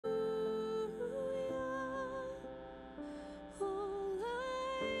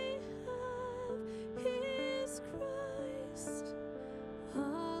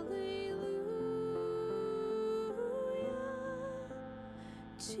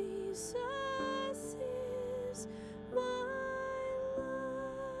Jesus is my life.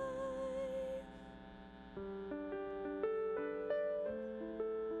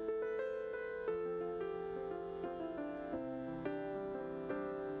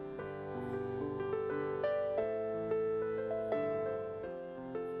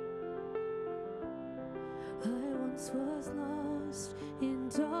 I once was lost in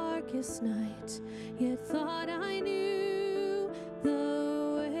darkest night, yet thought I knew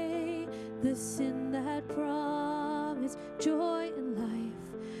the way. The sin that promised joy and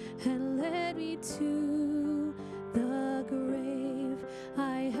life had led me to the grave.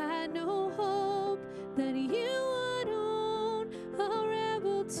 I had no hope that you would own, a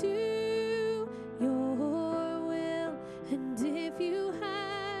rebel to your will. And if you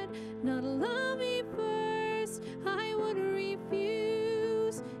had not loved me first, I would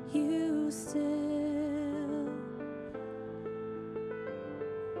refuse you still.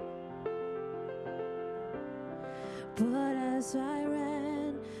 But as I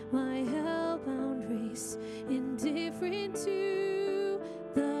ran my hell-bound race, indifferent to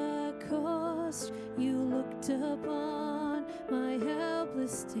the cost, you looked upon my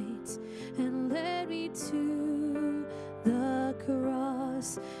helpless state and led me to the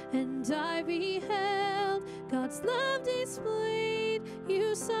cross. And I beheld God's love displayed.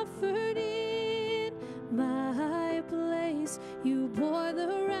 You suffered in my place. You bore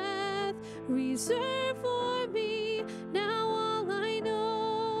the wrath reserved for me. Now all I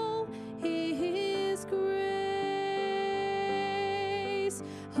know is grace.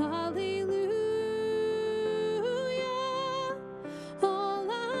 Hallelujah. All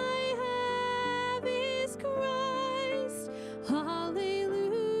I have is Christ. Hallelujah.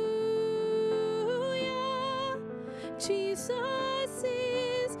 Jesus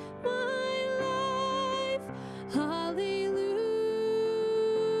is my life. Hallelujah.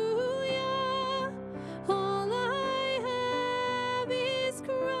 All I have is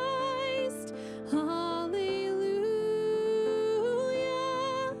Christ. Hallelujah.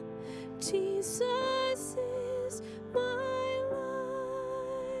 Jesus is my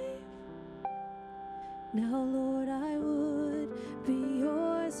life. Now, Lord, I would be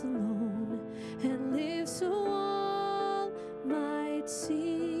yours alone and live so all might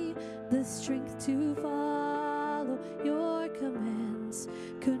see. The strength to follow your commands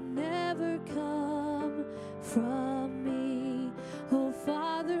could never come from me. Oh,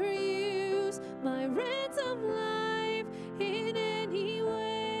 Father, use my ransom life in any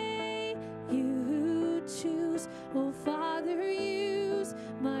way you choose. Oh, Father, use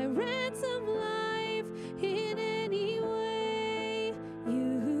my ransom life in any way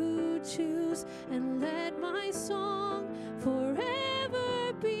you choose. And let my song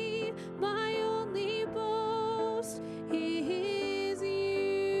forever be my only boast is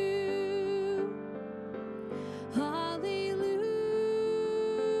you. Hallelujah.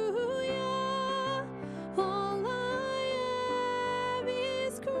 All I have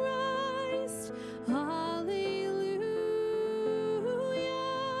is Christ. Hallelujah.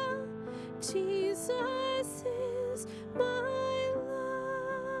 Jesus is my life.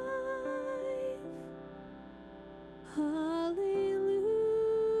 Hallelujah.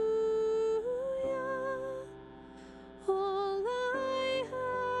 All I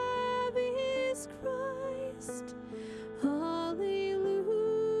have is Christ. Hallelujah.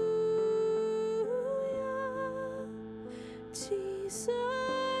 Jesus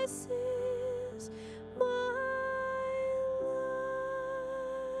is my life.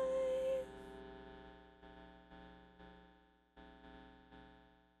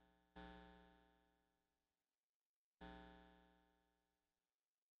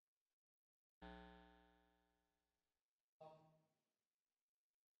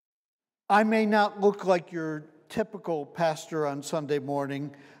 I may not look like your typical pastor on Sunday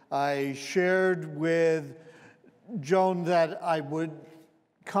morning. I shared with Joan that I would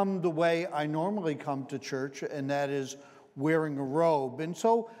come the way I normally come to church, and that is wearing a robe. And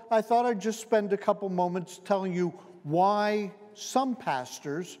so I thought I'd just spend a couple moments telling you why some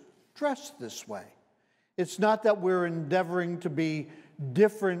pastors dress this way. It's not that we're endeavoring to be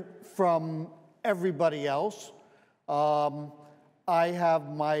different from everybody else. I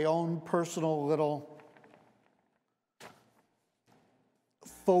have my own personal little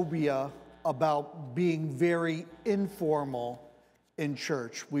phobia about being very informal in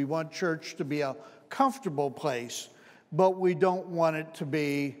church. We want church to be a comfortable place, but we don't want it to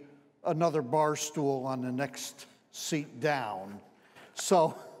be another bar stool on the next seat down.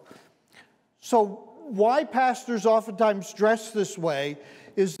 So why pastors oftentimes dress this way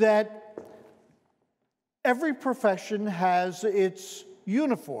is that every profession has its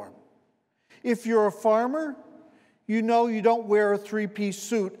uniform. If you're a farmer, you know you don't wear a three-piece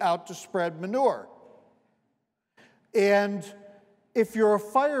suit out to spread manure. And if you're a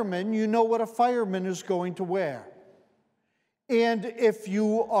fireman, you know what a fireman is going to wear. And if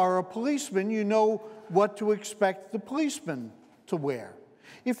you are a policeman, you know what to expect the policeman to wear.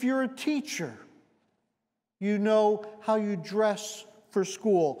 If you're a teacher, you know how you dress for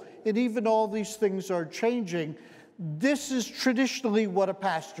school. And even all these things are changing. This is traditionally what a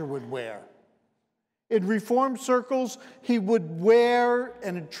pastor would wear. In Reformed circles, he would wear,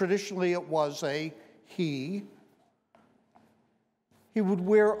 and traditionally it was a he would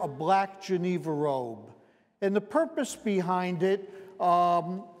wear a black Geneva robe. And the purpose behind it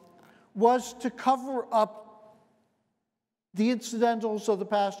was to cover up the incidentals of the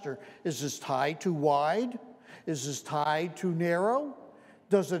pastor. Is his tie too wide? Is his tie too narrow?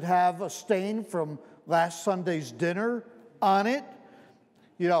 Does it have a stain from last Sunday's dinner on it?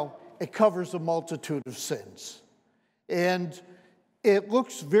 You know, it covers a multitude of sins. And it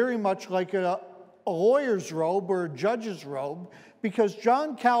looks very much like a lawyer's robe or a judge's robe, because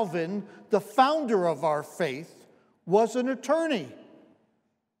John Calvin, the founder of our faith, was an attorney.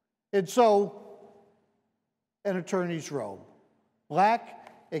 And so, an attorney's robe.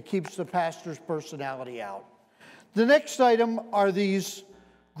 Black, it keeps the pastor's personality out. The next item are these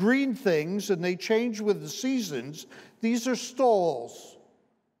green things, and they change with the seasons. These are stoles.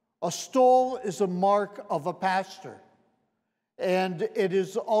 A stole is a mark of a pastor, and it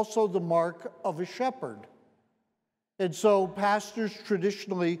is also the mark of a shepherd. And so pastors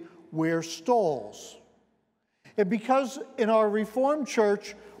traditionally wear stoles. And because in our Reformed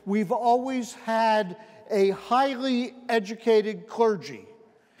church, we've always had a highly educated clergy.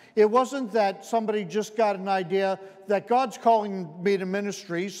 It wasn't that somebody just got an idea that God's calling me to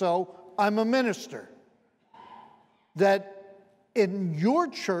ministry, so I'm a minister. That in your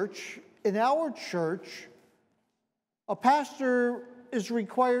church, in our church, a pastor is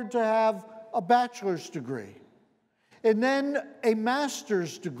required to have a bachelor's degree, and then a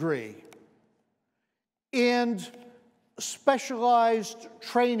master's degree, and specialized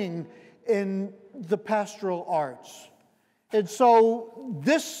training in the pastoral arts. And so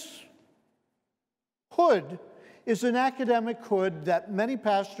this hood is an academic hood that many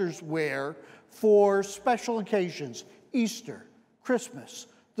pastors wear for special occasions: Easter, Christmas,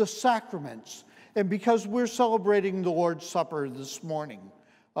 the sacraments. And because we're celebrating the Lord's Supper this morning,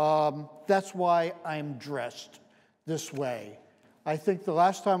 that's why I'm dressed this way. I think the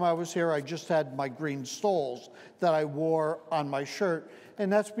last time I was here, I just had my green stoles that I wore on my shirt.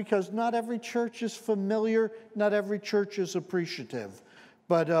 And that's because not every church is familiar, not every church is appreciative.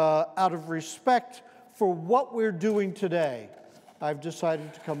 But out of respect for what we're doing today, I've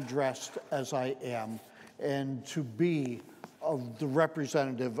decided to come dressed as I am and to be the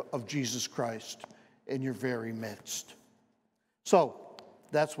representative of Jesus Christ in your very midst. So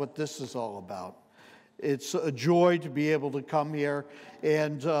that's what this is all about. It's a joy to be able to come here,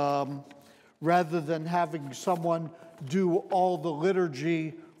 and rather than having someone do all the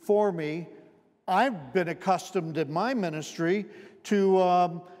liturgy for me, I've been accustomed in my ministry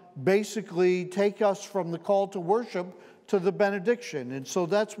to basically take us from the call to worship to the benediction. And so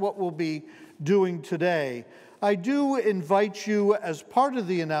that's what we'll be doing today. I do invite you, as part of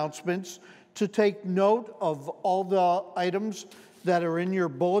the announcements, to take note of all the items that are in your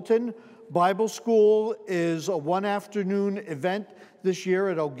bulletin. Bible School is a one-afternoon event this year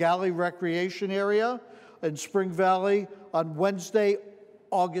at O'Galley Recreation Area in Spring Valley on Wednesday,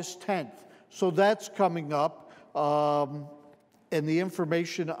 August 10th. So that's coming up, and the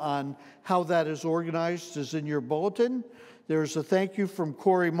information on how that is organized is in your bulletin. There's a thank you from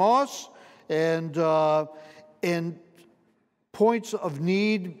Corey Moss, and points of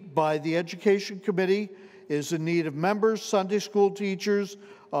need by the Education Committee is in need of members, Sunday school teachers.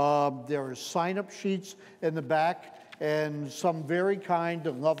 There are sign-up sheets in the back, and some very kind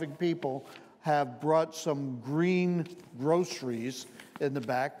and loving people have brought some green groceries in the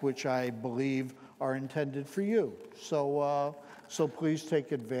back, which I believe are intended for you. So please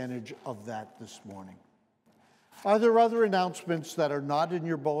take advantage of that this morning. Are there other announcements that are not in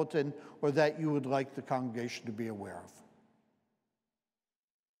your bulletin or that you would like the congregation to be aware of?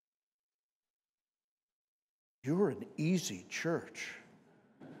 You're an easy church.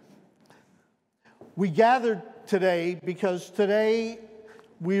 We gathered today because today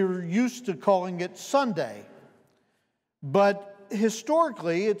we're used to calling it Sunday, but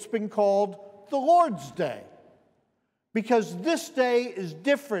historically it's been called the Lord's Day because this day is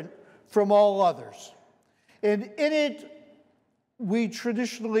different from all others. And in it, we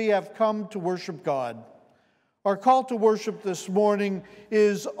traditionally have come to worship God. Our call to worship this morning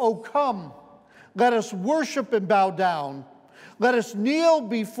is, "O come, let us worship and bow down. Let us kneel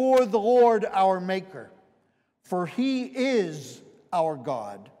before the Lord our Maker, for he is our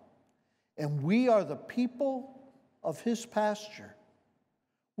God, and we are the people of his pasture.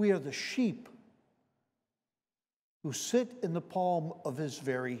 We are the sheep who sit in the palm of his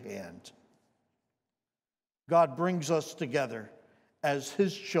very hand." God brings us together as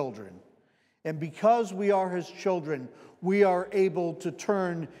his children. And because we are his children, we are able to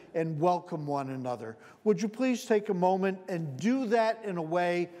turn and welcome one another. Would you please take a moment and do that in a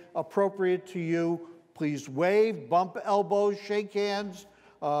way appropriate to you? Please wave, bump elbows, shake hands.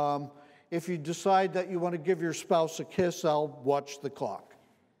 If you decide that you want to give your spouse a kiss, I'll watch the clock.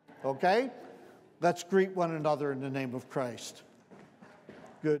 Okay? Let's greet one another in the name of Christ.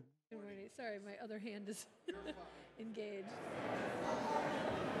 Good. Good morning. Sorry, my other hand is engaged.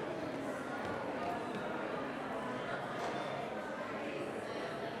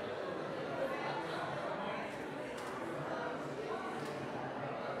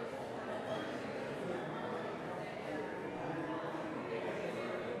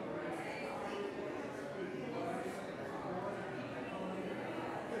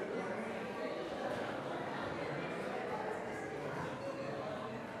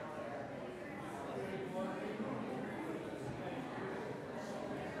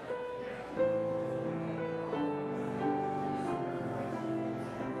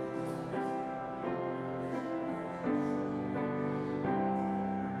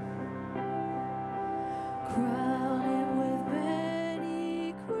 Crown him with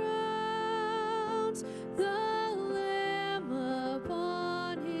many crowns, the Lamb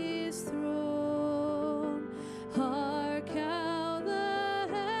upon his throne. Hark how the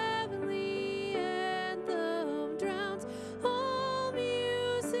heavenly anthem drowns all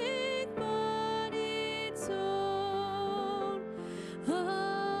music but its own.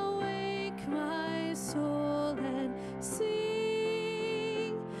 Awake, my soul, and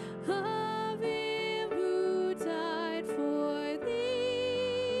sing of him who died for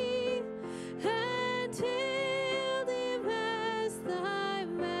thee, and hailed him as thy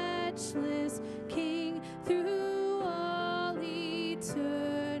matchless King through all eternity.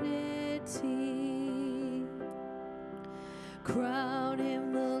 Crown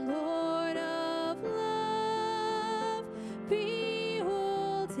him the Lord of love,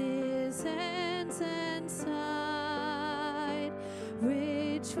 behold his hands and side,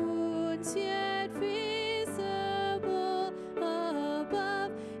 rich wounds yet visible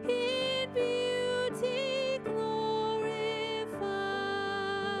above, in beauty glorified.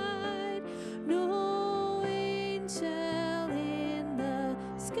 No angel in the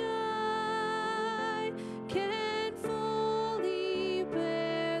sky can fully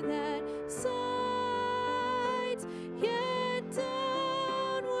bear that sight, yet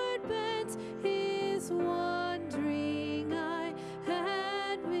downward bent his wondering eye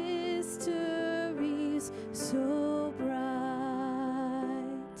at mysteries so bright.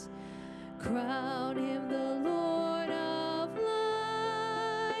 Crown him the Lord of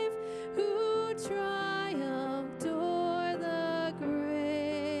life, who triumphed o'er the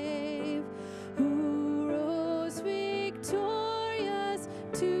grave, who rose victorious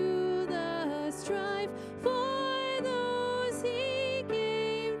to the strife for those he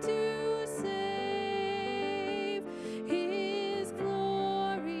came to save. His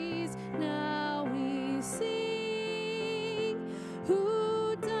glories now we sing,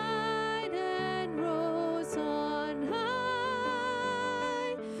 who died and rose on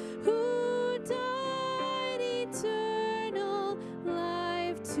high, who died eternal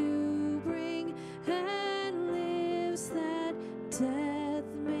life to bring, and lives that death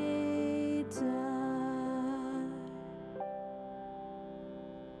may die.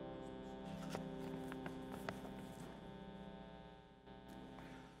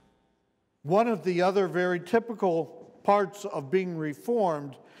 One of the other very typical parts of being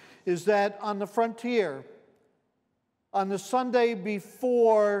Reformed is that on the frontier, on the Sunday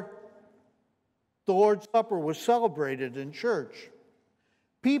before the Lord's Supper was celebrated in church,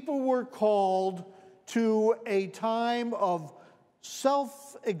 people were called to a time of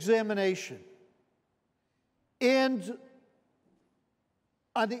self-examination. And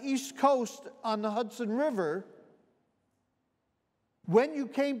on the East Coast, on the Hudson River, when you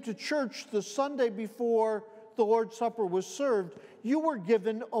came to church the Sunday before the Lord's Supper was served, you were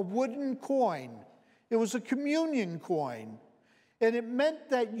given a wooden coin. It was a communion coin. And it meant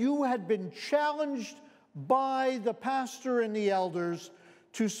that you had been challenged by the pastor and the elders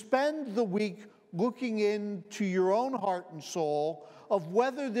to spend the week looking into your own heart and soul of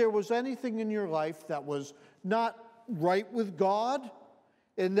whether there was anything in your life that was not right with God,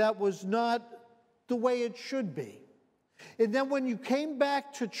 and that was not the way it should be. And then when you came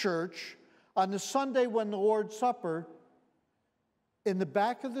back to church on the Sunday when the Lord's Supper, in the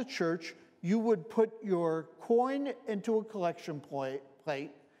back of the church, you would put your coin into a collection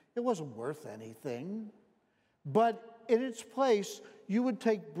plate. It wasn't worth anything. But in its place, you would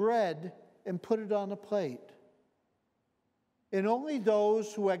take bread and put it on a plate. And only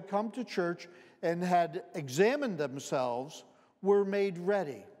those who had come to church and had examined themselves were made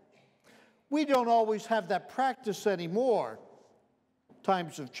ready. We don't always have that practice anymore.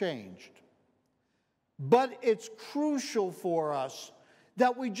 Times have changed. But it's crucial for us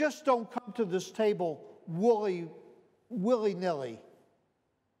that we just don't come to this table willy-nilly.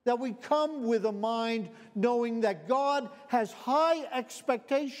 That we come with a mind knowing that God has high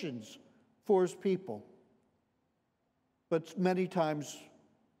expectations for his people. But many times,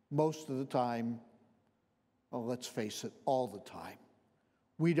 most of the time, well, let's face it, all the time,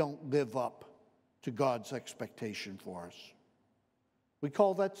 we don't live up to God's expectation for us. We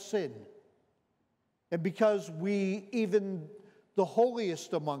call that sin. And because even the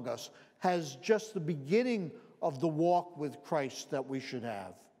holiest among us has just the beginning of the walk with Christ that we should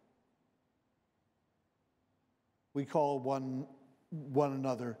have, we call one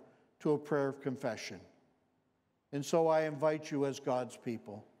another to a prayer of confession. And so I invite you as God's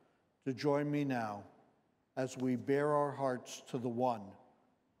people to join me now as we bare our hearts to the one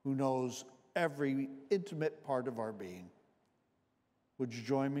who knows every intimate part of our being. Would you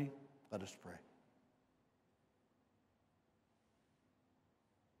join me? Let us pray.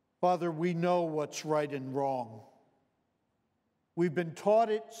 Father, we know what's right and wrong. We've been taught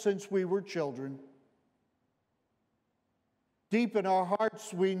it since we were children. Deep in our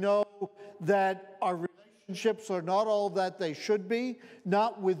hearts, we know that our relationships are not all that they should be,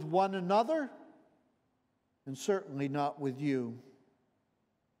 not with one another, and certainly not with you.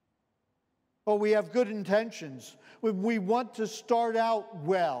 Oh, we have good intentions. We want to start out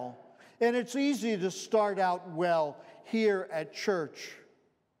well, and it's easy to start out well here at church.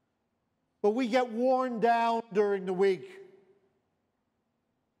 But we get worn down during the week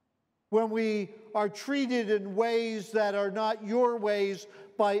when we are treated in ways that are not your ways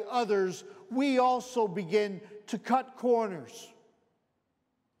by others. We also begin to cut corners.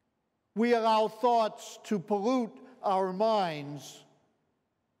 We allow thoughts to pollute our minds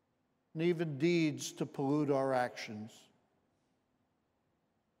and even deeds to pollute our actions.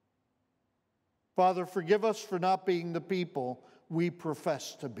 Father, forgive us for not being the people we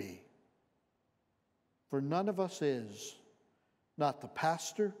profess to be. For none of us is, not the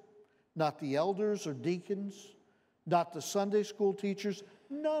pastor, not the elders or deacons, not the Sunday school teachers,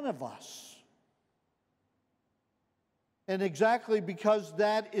 none of us. And exactly because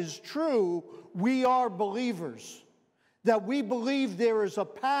that is true, we are believers. That we believe there is a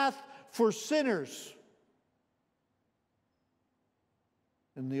path for sinners.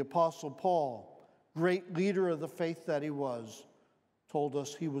 And the Apostle Paul, great leader of the faith that he was, told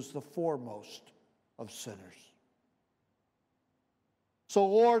us he was the foremost of sinners. So,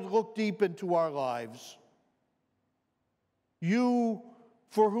 Lord, look deep into our lives. You,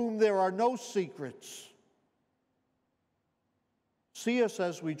 for whom there are no secrets, see us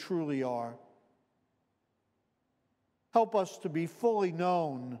as we truly are. Help us to be fully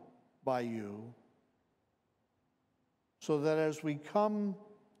known by you, so that as we come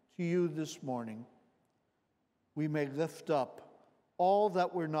to you this morning, we may lift up all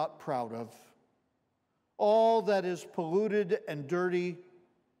that we're not proud of, all that is polluted and dirty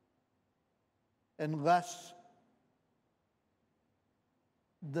and less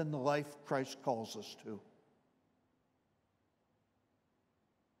than the life Christ calls us to.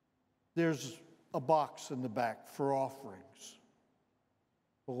 There's a box in the back for offerings.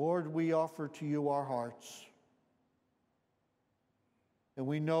 Lord, we offer to you our hearts. And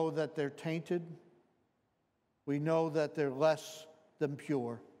we know that they're tainted. We know that they're less than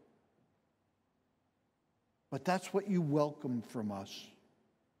pure. But that's what you welcome from us.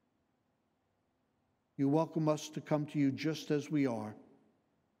 You welcome us to come to you just as we are.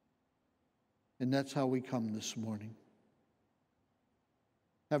 And that's how we come this morning.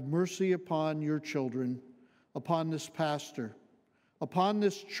 Have mercy upon your children, upon this pastor, upon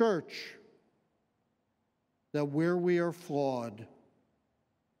this church, that where we are flawed,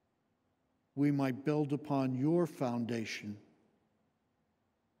 we might build upon your foundation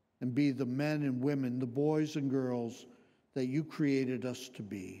and be the men and women, the boys and girls that you created us to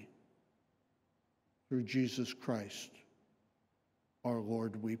be. Through Jesus Christ, our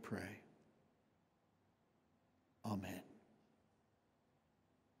Lord, we pray. Amen.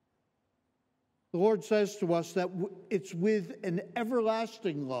 The Lord says to us that it's with an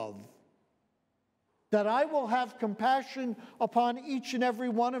everlasting love that I will have compassion upon each and every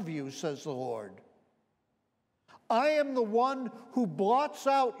one of you, says the Lord. I am the one who blots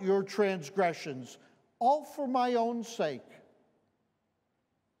out your transgressions, all for my own sake.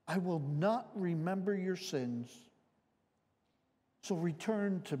 I will not remember your sins. So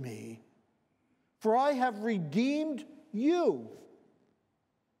return to me, for I have redeemed you.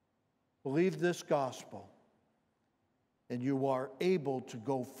 Believe this gospel, and you are able to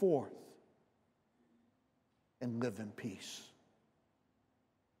go forth and live in peace.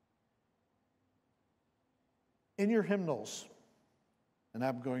 In your hymnals, and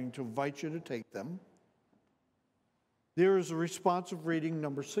I'm going to invite you to take them, there is a responsive reading,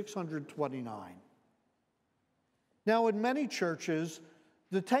 number 629. Now, in many churches,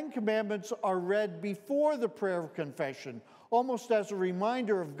 the Ten Commandments are read before the prayer of confession, almost as a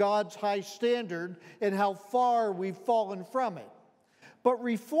reminder of God's high standard and how far we've fallen from it. But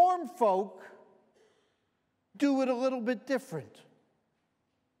Reformed folk do it a little bit different.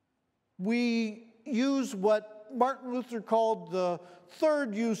 We use what Martin Luther called the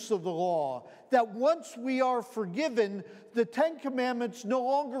third use of the law, that once we are forgiven, the Ten Commandments no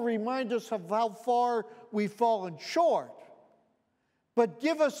longer remind us of how far we've fallen short, but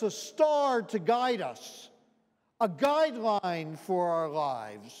give us a star to guide us, a guideline for our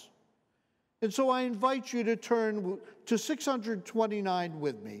lives. And so I invite you to turn to 629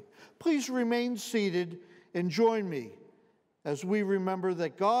 with me. Please remain seated and join me as we remember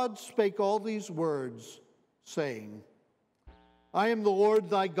that God spake all these words, saying, I am the Lord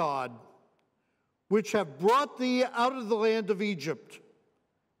thy God, which have brought thee out of the land of Egypt,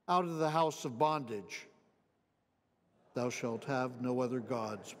 out of the house of bondage. Thou shalt have no other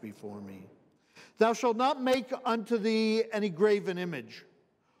gods before me. Thou shalt not make unto thee any graven image,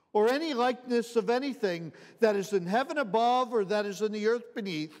 or any likeness of anything that is in heaven above, or that is in the earth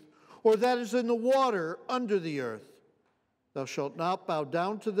beneath, or that is in the water under the earth. Thou shalt not bow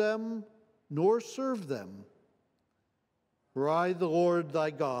down to them, nor serve them. For I, the Lord thy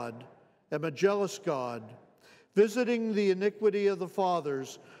God, am a jealous God, visiting the iniquity of the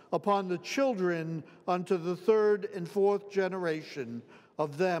fathers upon the children unto the third and fourth generation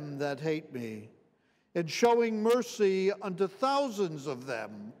of them that hate me, and showing mercy unto thousands of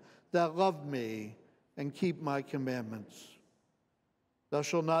them that love me and keep my commandments. Thou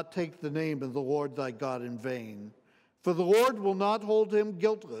shalt not take the name of the Lord thy God in vain, for the Lord will not hold him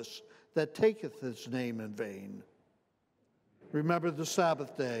guiltless that taketh his name in vain. Remember the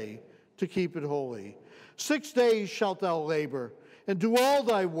Sabbath day to keep it holy. 6 days shalt thou labor and do all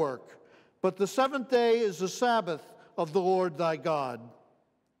thy work, but the seventh day is the Sabbath of the Lord thy God.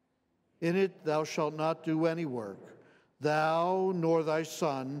 In it thou shalt not do any work, thou, nor thy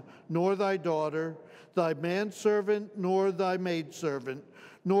son, nor thy daughter, thy manservant, nor thy maidservant,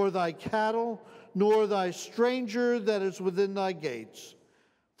 nor thy cattle, nor thy stranger that is within thy gates.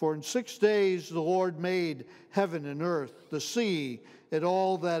 For in 6 days the Lord made heaven and earth, the sea, and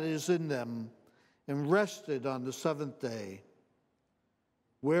all that is in them, and rested on the seventh day.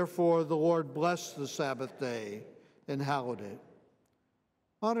 Wherefore the Lord blessed the Sabbath day and hallowed it.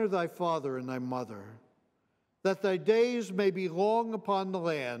 Honor thy father and thy mother, that thy days may be long upon the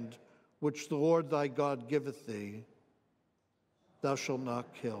land which the Lord thy God giveth thee. Thou shalt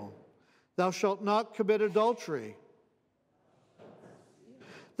not kill. Thou shalt not commit adultery.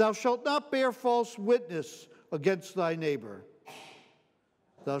 Thou shalt not bear false witness against thy neighbor.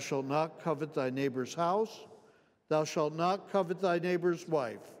 Thou shalt not covet thy neighbor's house. Thou shalt not covet thy neighbor's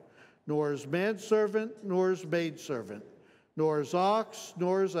wife, nor his manservant, nor his maidservant, nor his ox,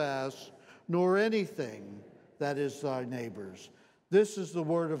 nor his ass, nor anything that is thy neighbor's. This is the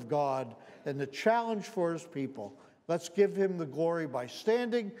word of God and the challenge for his people. Let's give him the glory by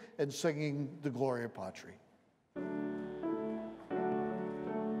standing and singing the Gloria Patri.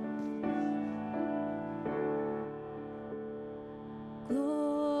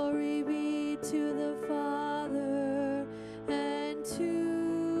 Glory be to the Father, and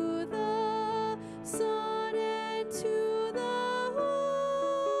to the Son, and to the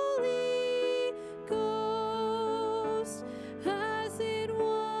Holy Ghost, as it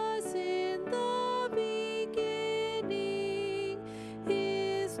was in the beginning,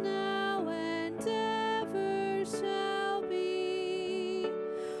 is now, and ever shall be,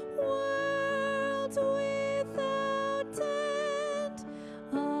 world without end.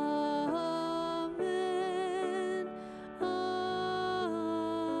 Amen. Amen.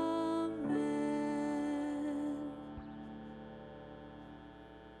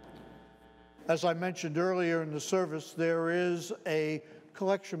 As I mentioned earlier in the service, there is a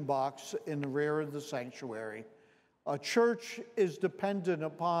collection box in the rear of the sanctuary. A church is dependent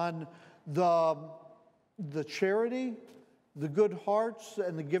upon the charity, the good hearts,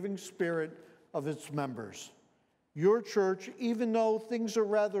 and the giving spirit of its members. Your church, even though things are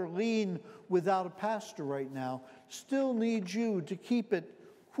rather lean without a pastor right now, still needs you to keep it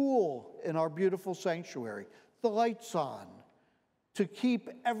cool in our beautiful sanctuary, the lights on, to keep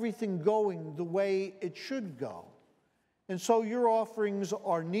everything going the way it should go. And so your offerings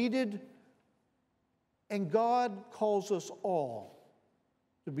are needed, and God calls us all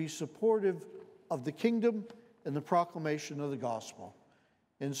to be supportive of the kingdom and the proclamation of the gospel.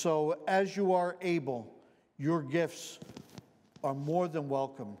 And so as you are able, your gifts are more than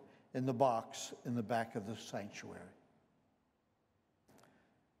welcome in the box in the back of the sanctuary.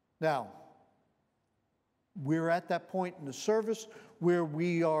 Now, we're at that point in the service where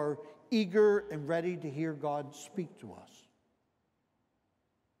we are eager and ready to hear God speak to us.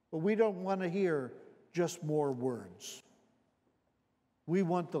 But we don't want to hear just more words. We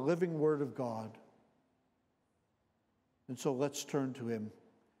want the living Word of God. And so let's turn to Him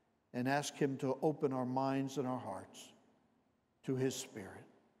and ask Him to open our minds and our hearts to His Spirit.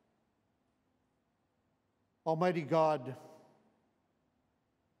 Almighty God,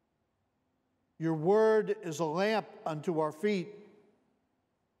 your word is a lamp unto our feet,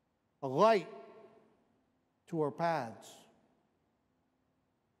 a light to our paths.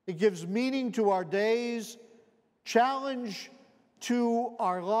 It gives meaning to our days, challenge to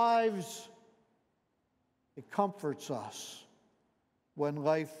our lives. It comforts us when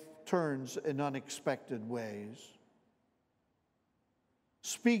life turns in unexpected ways.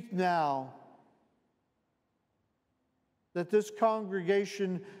 Speak now, that this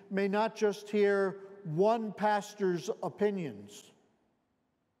congregation may not just hear one pastor's opinions,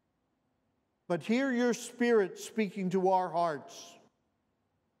 but hear your Spirit speaking to our hearts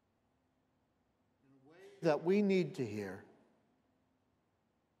in a way that we need to hear,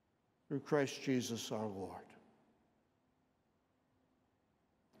 through Christ Jesus our Lord.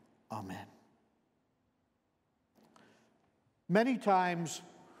 Amen. Many times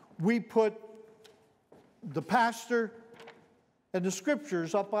we put the pastor and the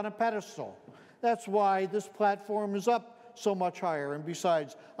scriptures up on a pedestal. That's why this platform is up so much higher. And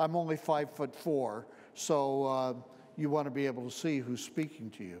besides, I'm only 5'4", so you want to be able to see who's speaking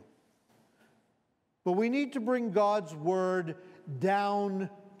to you. But we need to bring God's word down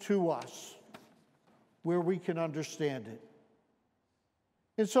to us where we can understand it.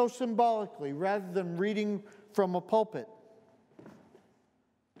 And so symbolically, rather than reading from a pulpit,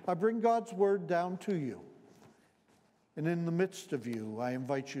 I bring God's word down to you. And in the midst of you, I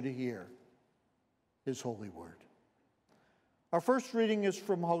invite you to hear His holy word. Our first reading is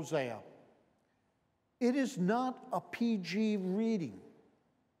from Hosea. It is not a PG reading.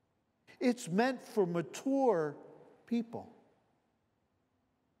 It's meant for mature people.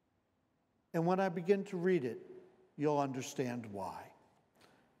 And when I begin to read it, you'll understand why.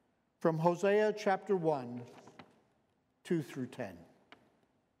 From Hosea chapter 1, 2 through 10.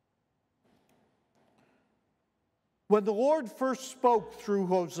 When the Lord first spoke through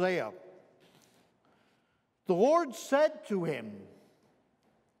Hosea, the Lord said to him,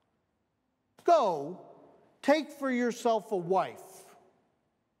 "Go, take for yourself a wife,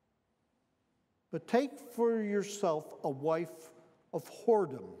 but take for yourself a wife of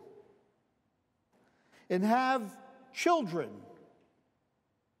whoredom, and have children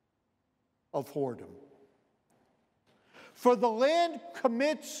of whoredom. For the land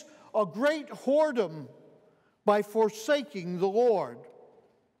commits a great whoredom by forsaking the Lord."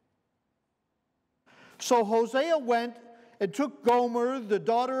 So Hosea went and took Gomer, the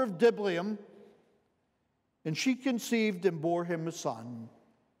daughter of Diblaim, and she conceived and bore him a son.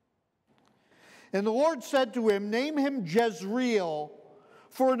 And the Lord said to him, "Name him Jezreel,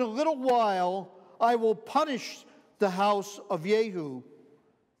 for in a little while I will punish the house of Jehu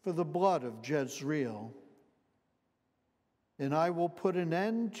for the blood of Jezreel. And I will put an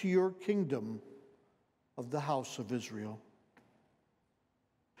end to your kingdom of the house of Israel.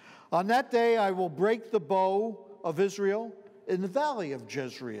 On that day I will break the bow of Israel in the valley of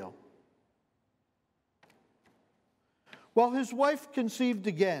Jezreel." Well, his wife conceived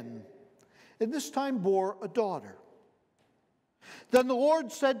again, and this time bore a daughter. Then the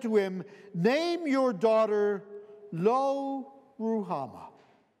Lord said to him, "Name your daughter Lo Ruhamah,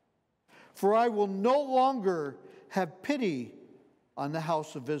 for I will no longer have pity on the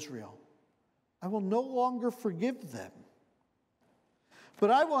house of Israel. I will no longer forgive them.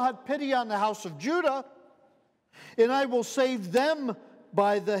 But I will have pity on the house of Judah, and I will save them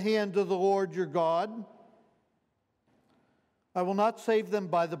by the hand of the Lord your God. I will not save them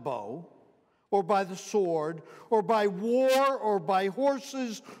by the bow, or by the sword, or by war, or by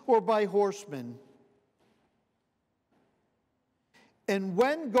horses, or by horsemen. And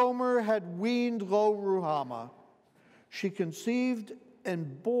when Gomer had weaned Lo Ruhamah, she conceived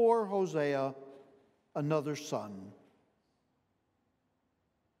and bore Hosea another son.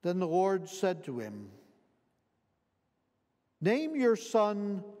 Then the Lord said to him, name your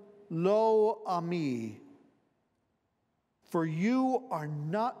son Lo Ami, for you are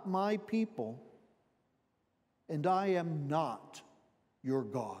not my people, and I am not your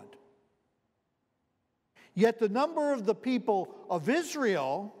God. Yet the number of the people of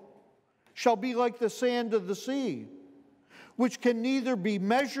Israel shall be like the sand of the sea, which can neither be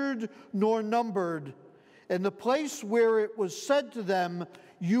measured nor numbered. And the place where it was said to them,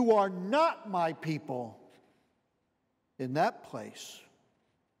 you are not my people, in that place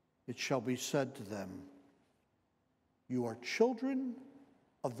it shall be said to them, you are children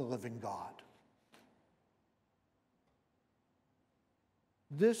of the living God.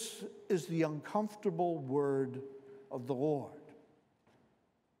 This is the uncomfortable word of the Lord.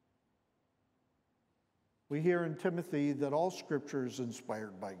 We hear in Timothy that all Scripture is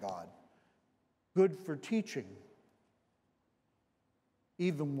inspired by God, good for teaching,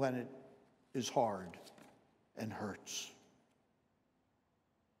 even when it is hard and hurts.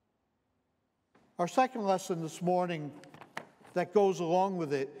 Our second lesson this morning that goes along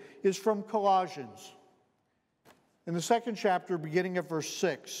with it is from Colossians. In the second chapter, beginning at verse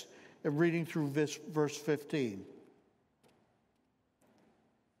 6 and reading through verse 15.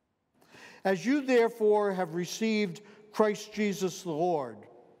 As you therefore have received Christ Jesus the Lord,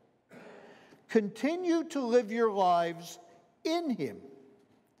 continue to live your lives in him,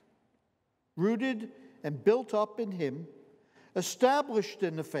 rooted and built up in him, established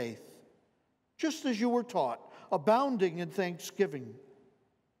in the faith, just as you were taught, abounding in thanksgiving.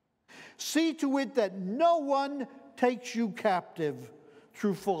 See to it that no one takes you captive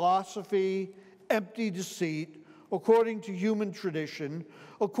through philosophy, empty deceit, according to human tradition,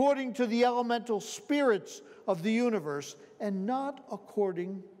 according to the elemental spirits of the universe, and not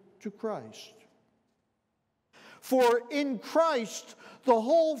according to Christ. For in Christ the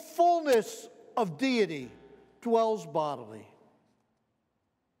whole fullness of deity dwells bodily.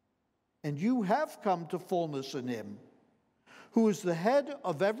 And you have come to fullness in him, who is the head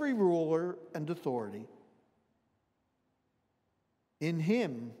of every ruler and authority. In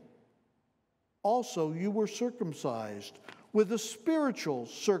him also you were circumcised with a spiritual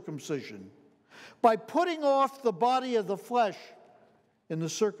circumcision, by putting off the body of the flesh in the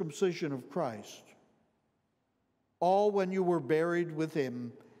circumcision of Christ, all when you were buried with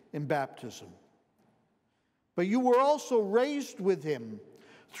him in baptism. But you were also raised with him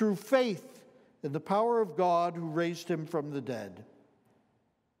through faith in the power of God who raised him from the dead.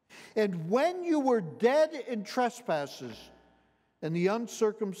 And when you were dead in trespasses and the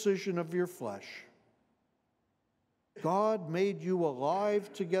uncircumcision of your flesh, God made you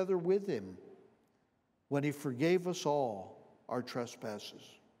alive together with him when he forgave us all our trespasses,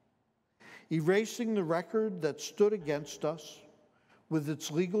 erasing the record that stood against us with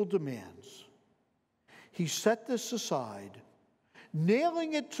its legal demands. He set this aside,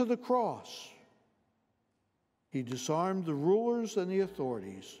 nailing it to the cross. He disarmed the rulers and the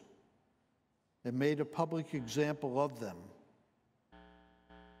authorities and made a public example of them,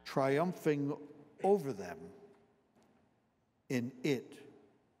 triumphing over them in it,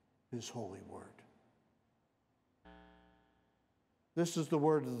 his holy word. This is the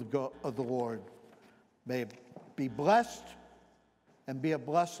word of the Lord. May it be blessed and be a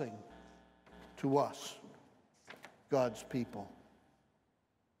blessing to us, God's people.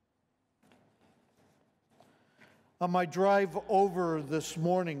 On my drive over this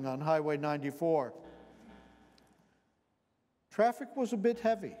morning on Highway 94, traffic was a bit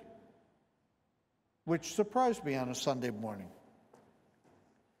heavy, which surprised me on a Sunday morning.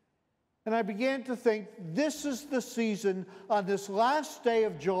 And I began to think, this is the season on this last day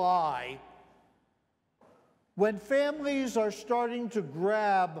of July when families are starting to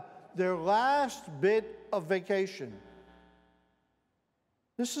grab their last bit of vacation.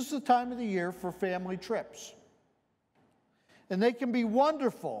 This is the time of the year for family trips. And they can be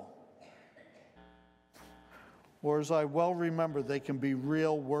wonderful. Or as I well remember, they can be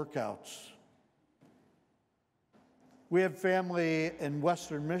real workouts. We have family in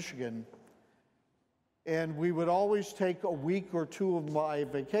Western Michigan, and we would always take a week or two of my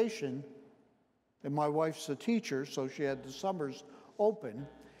vacation, and my wife's a teacher, so she had the summers open,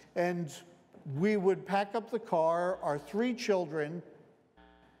 and we would pack up the car, our 3 children,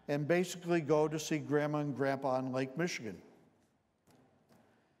 and basically go to see Grandma and Grandpa in Lake Michigan.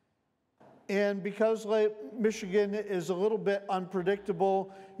 And because Lake Michigan is a little bit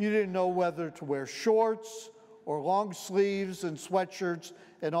unpredictable, you didn't know whether to wear shorts or long sleeves and sweatshirts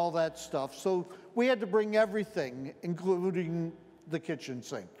and all that stuff. So we had to bring everything, including the kitchen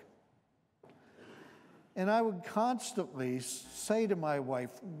sink. And I would constantly say to my wife,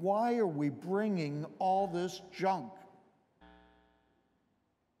 why are we bringing all this junk?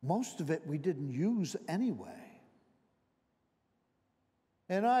 Most of it we didn't use anyway.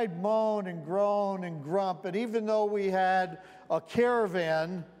 And I'd moan and groan and grump, and even though we had a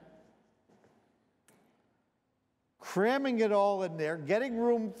caravan, cramming it all in there, getting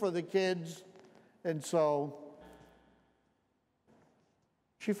room for the kids, and so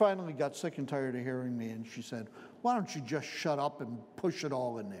she finally got sick and tired of hearing me, and she said, why don't you just shut up and push it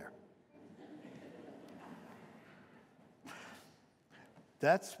all in there?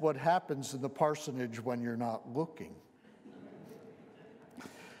 That's what happens in the parsonage when you're not looking.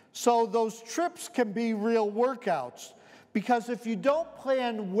 So those trips can be real workouts, because if you don't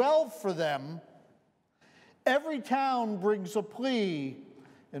plan well for them, every town brings a plea,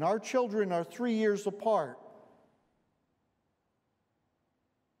 and our children are 3 years apart.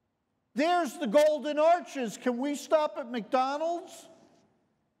 There's the Golden Arches. Can we stop at McDonald's?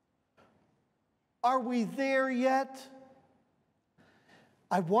 Are we there yet?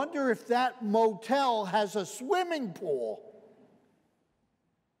 I wonder if that motel has a swimming pool.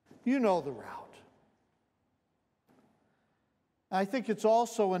 You know the route. I think it's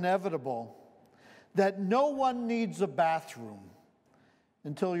also inevitable that no one needs a bathroom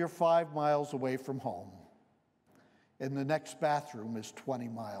until you're 5 miles away from home, and the next bathroom is 20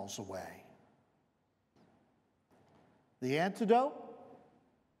 miles away. The antidote?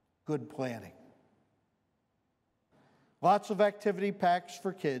 Good planning. Lots of activity packs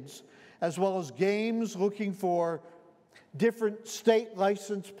for kids, as well as games looking for different state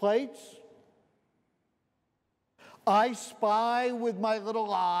license plates. I spy with my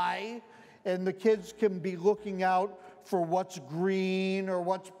little eye, and the kids can be looking out for what's green or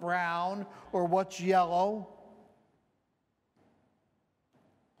what's brown or what's yellow.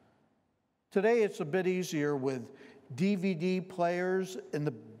 Today it's a bit easier with DVD players in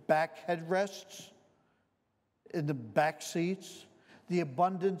the back headrests, in the back seats, the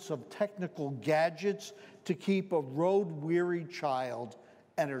abundance of technical gadgets to keep a road-weary child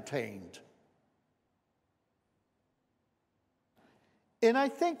entertained. And I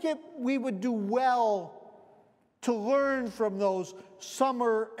think we would do well to learn from those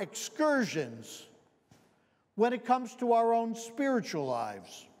summer excursions when it comes to our own spiritual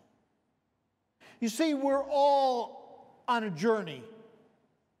lives. You see, we're all on a journey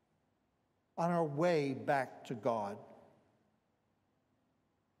on our way back to God.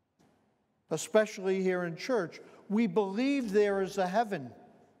 Especially here in church, we believe there is a heaven.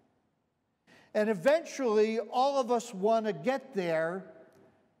 And eventually, all of us want to get there,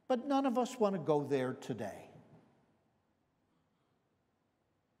 but none of us want to go there today.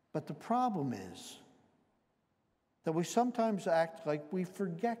 But the problem is that we sometimes act like we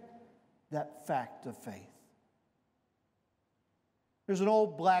forget that fact of faith. There's an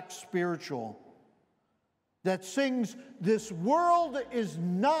old black spiritual that sings, "This world is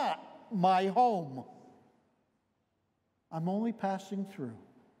not my home. I'm only passing through."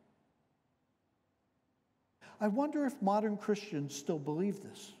 I wonder if modern Christians still believe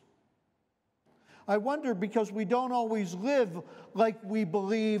this. I wonder because we don't always live like we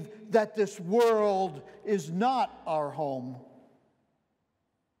believe that this world is not our home.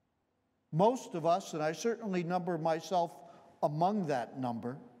 Most of us, and I certainly number myself among that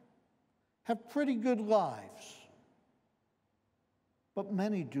number, have pretty good lives, but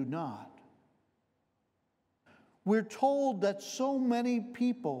many do not. We're told that so many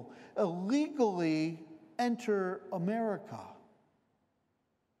people illegally enter America.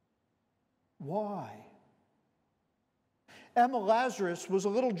 Why? Emma Lazarus was a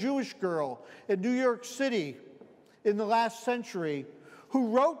little Jewish girl in New York City in the last century who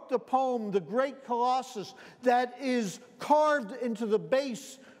wrote the poem, The Great Colossus, that is carved into the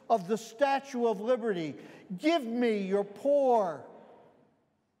base of the Statue of Liberty. Give me your poor,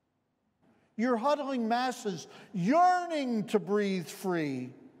 your huddling masses, yearning to breathe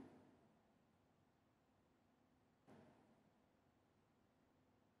free.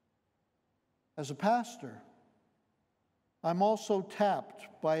 As a pastor, I'm also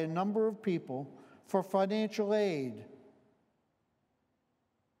tapped by a number of people for financial aid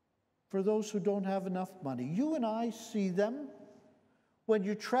for those who don't have enough money. You and I see them when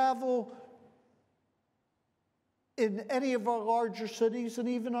you travel in any of our larger cities and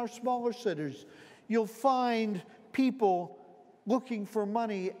even our smaller cities. You'll find people looking for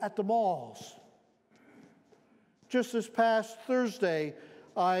money at the malls. Just this past Thursday,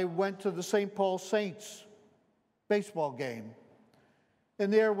 I went to the St. Paul Saints baseball game,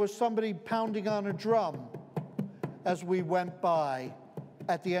 and there was somebody pounding on a drum as we went by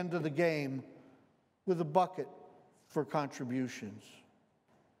at the end of the game with a bucket for contributions.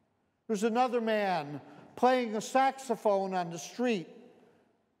 There's another man playing a saxophone on the street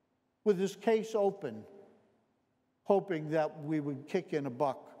with his case open, hoping that we would kick in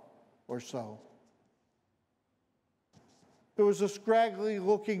 $1 or so. There was a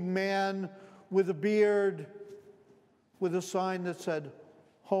scraggly-looking man with a beard with a sign that said,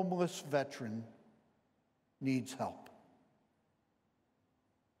 "Homeless veteran needs help."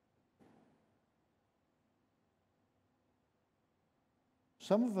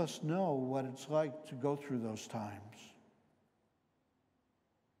 Some of us know what it's like to go through those times.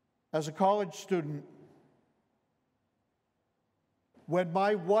 As a college student, when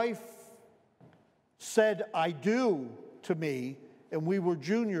my wife said "I do" to me, and we were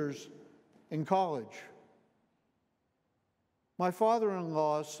juniors in college, my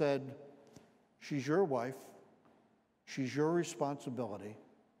father-in-law said, "She's your wife. She's your responsibility."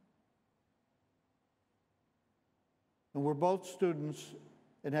 And we're both students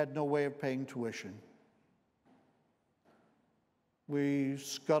and had no way of paying tuition. We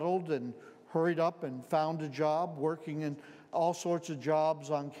scuttled and hurried up and found a job working in all sorts of jobs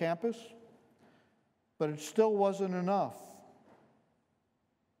on campus, but it still wasn't enough.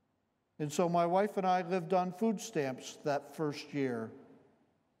 And so my wife and I lived on food stamps that first year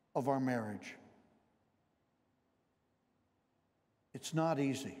of our marriage. It's not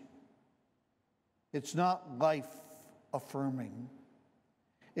easy. It's not life-affirming.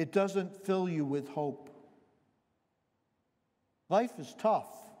 It doesn't fill you with hope. Life is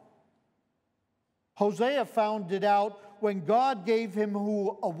tough. Hosea found it out when God gave him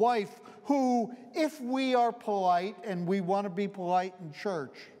a wife who, if we are polite, and we want to be polite in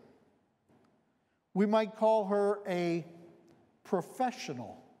church, we might call her a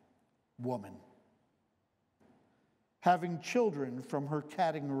professional woman, having children from her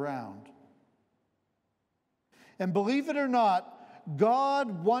catting around. And believe it or not,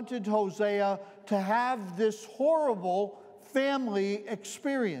 God wanted Hosea to have this horrible family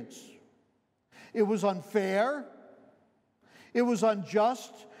experience. It was unfair. It was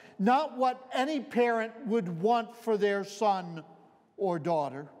unjust. Not what any parent would want for their son or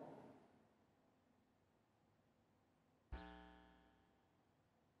daughter.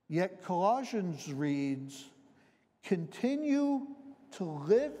 Yet Colossians reads, "Continue to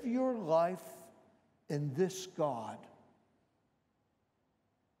live your life in this God."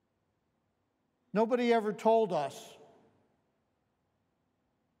 Nobody ever told us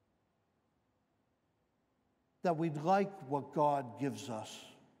that we'd like what God gives us.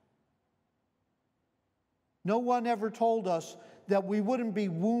 No one ever told us that we wouldn't be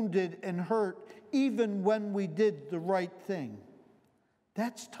wounded and hurt even when we did the right thing.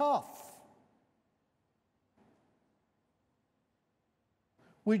 That's tough.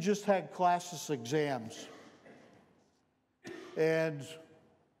 We just had classes exams, and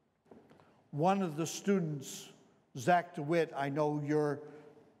one of the students, Zach DeWitt, I know your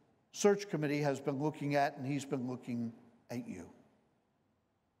search committee has been looking at, and he's been looking at you.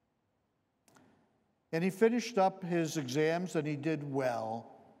 And he finished up his exams, and he did well.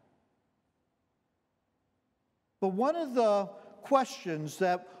 But one of the questions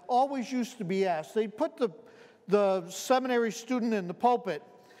that always used to be asked, they put the seminary student in the pulpit,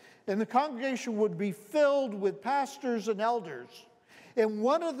 and the congregation would be filled with pastors and elders. And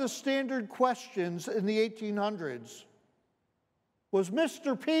one of the standard questions in the 1800s was,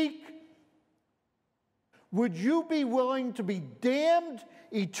 "Mr. Peake, would you be willing to be damned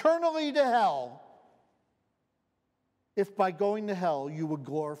eternally to hell if by going to hell you would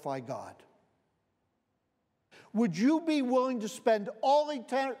glorify God? Would you be willing to spend all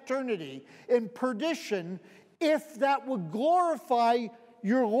eternity in perdition if that would glorify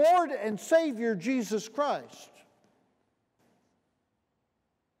your Lord and Savior, Jesus Christ?"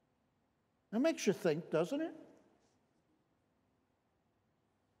 That makes you think, doesn't it?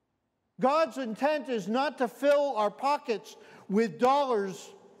 God's intent is not to fill our pockets with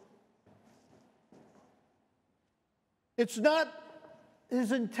dollars. It's not,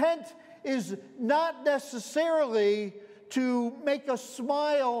 his intent is not necessarily to make us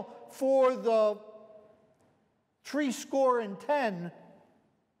smile for the 70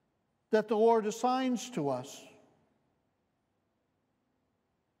 that the Lord assigns to us.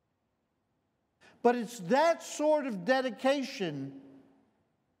 But it's that sort of dedication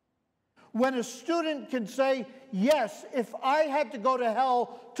When a student can say, yes, if I had to go to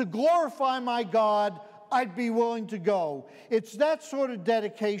hell to glorify my God, I'd be willing to go. It's that sort of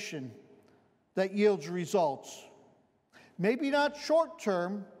dedication that yields results. Maybe not short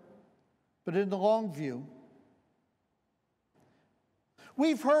term, but in the long view.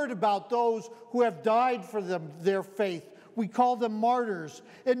 We've heard about those who have died for their faith. We call them martyrs.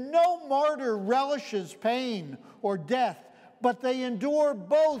 And no martyr relishes pain or death, but they endure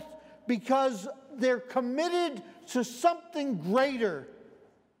both because they're committed to something greater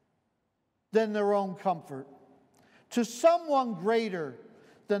than their own comfort, to someone greater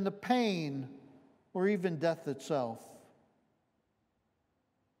than the pain or even death itself.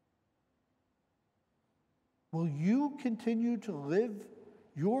 Will you continue to live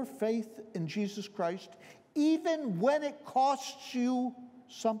your faith in Jesus Christ even when it costs you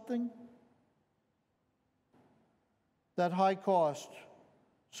something? That high cost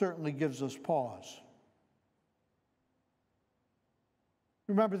certainly gives us pause.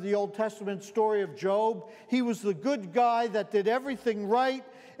 Remember the Old Testament story of Job? He was the good guy that did everything right,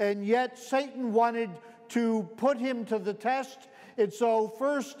 and yet Satan wanted to put him to the test. And so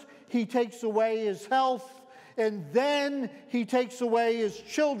first he takes away his health, and then he takes away his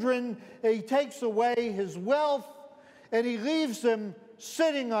children, and he takes away his wealth, and he leaves him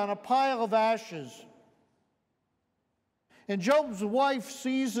sitting on a pile of ashes. And Job's wife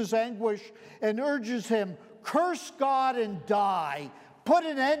sees his anguish and urges him, curse God and die. Put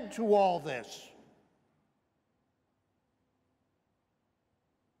an end to all this.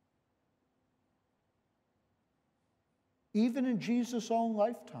 Even in Jesus' own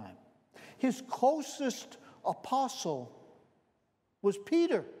lifetime, his closest apostle was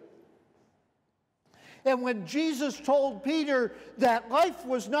Peter. And when Jesus told Peter that life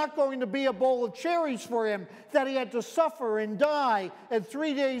was not going to be a bowl of cherries for him, that he had to suffer and die, and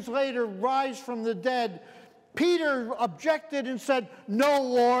 3 days later rise from the dead, Peter objected and said, no,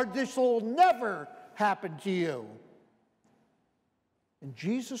 Lord, this will never happen to you. And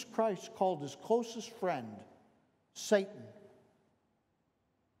Jesus Christ called his closest friend Satan.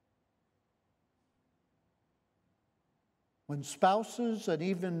 When spouses and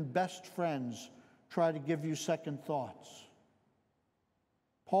even best friends try to give you second thoughts,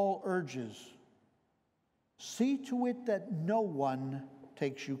 Paul urges, see to it that no one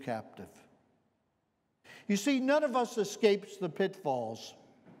takes you captive. You see, none of us escapes the pitfalls.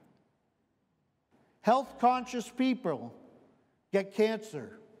 Health-conscious people get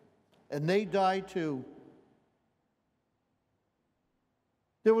cancer, and they die too.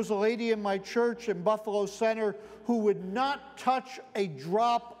 There was a lady in my church in Buffalo Center who would not touch a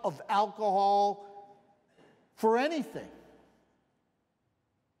drop of alcohol for anything.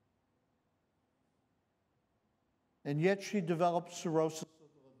 And yet she developed cirrhosis of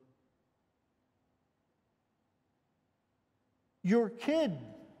the liver. Your kid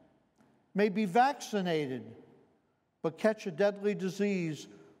may be vaccinated, but catch a deadly disease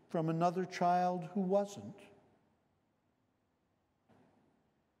from another child who wasn't.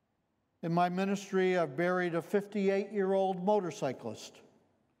 In my ministry, I've buried a 58-year-old motorcyclist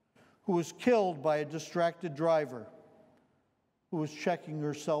who was killed by a distracted driver who was checking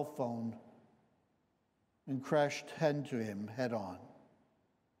her cell phone and crashed into him head on.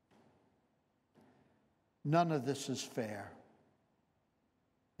 None of this is fair,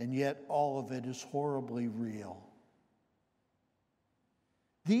 and yet all of it is horribly real.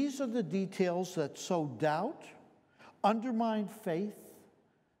 These are the details that sow doubt, undermine faith.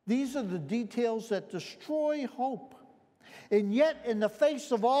 These are the details that destroy hope. And yet, in the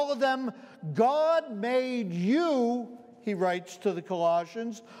face of all of them, God made you, he writes to the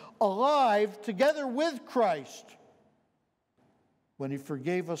Colossians, alive together with Christ when he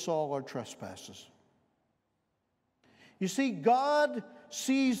forgave us all our trespasses. You see, God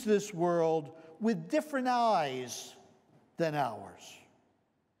sees this world with different eyes than ours.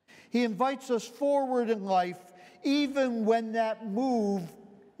 He invites us forward in life even when that move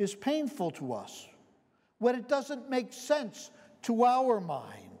is painful to us, when it doesn't make sense to our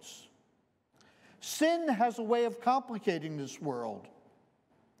minds. Sin has a way of complicating this world,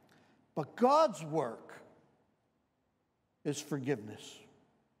 but God's work is forgiveness.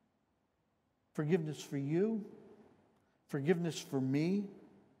 Forgiveness for you, forgiveness for me,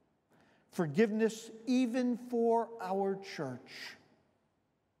 forgiveness even for our church.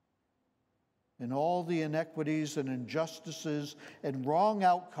 And all the inequities and injustices and wrong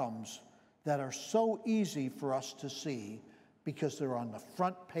outcomes that are so easy for us to see because they're on the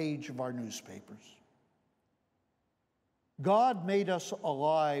front page of our newspapers. God made us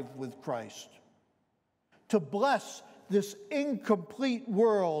alive with Christ to bless this incomplete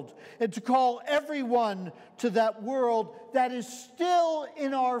world and to call everyone to that world that is still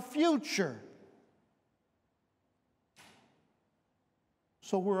in our future.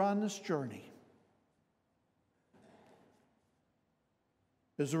 So we're on this journey.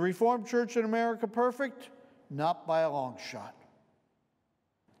 Is the Reformed Church in America perfect? Not by a long shot.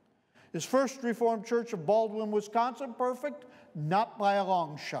 Is First Reformed Church of Baldwin, Wisconsin perfect? Not by a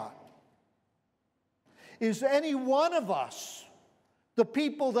long shot. Is any one of us the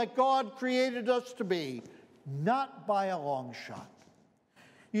people that God created us to be? Not by a long shot.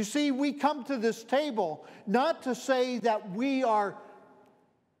 You see, we come to this table not to say that we are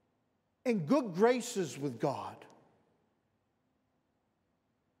in good graces with God.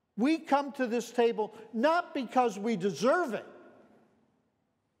 We come to this table not because we deserve it,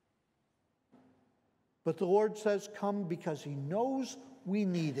 but the Lord says, come because He knows we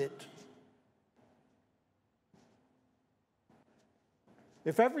need it.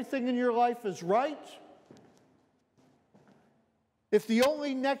 If everything in your life is right, if the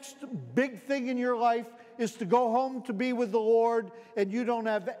only next big thing in your life is to go home to be with the Lord and you don't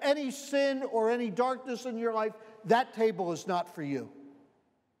have any sin or any darkness in your life, that table is not for you.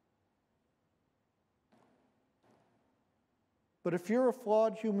 But if you're a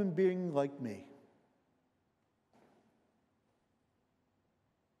flawed human being like me,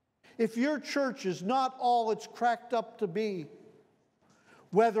 if your church is not all it's cracked up to be,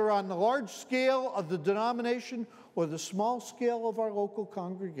 whether on the large scale of the denomination or the small scale of our local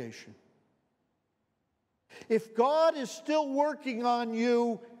congregation, if God is still working on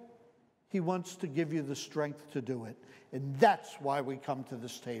you, He wants to give you the strength to do it. And that's why we come to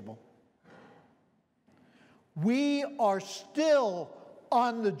this table. We are still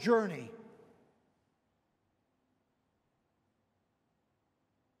on the journey.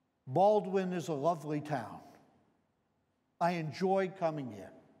 Baldwin is a lovely town. I enjoy coming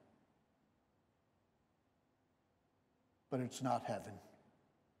here. But it's not heaven.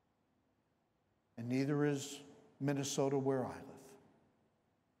 And neither is Minnesota, where I live.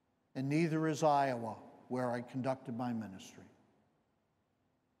 And neither is Iowa, where I conducted my ministry.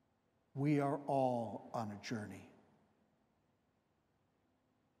 We are all on a journey.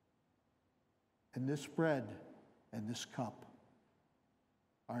 And this bread and this cup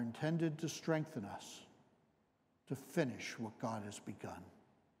are intended to strengthen us to finish what God has begun.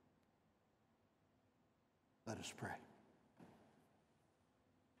 Let us pray.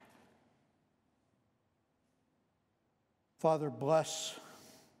 Father, bless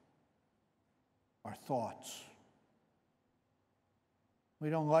our thoughts. We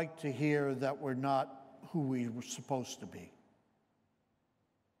don't like to hear that we're not who we were supposed to be.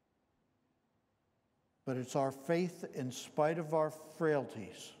 But it's our faith in spite of our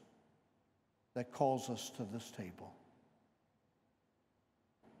frailties that calls us to this table.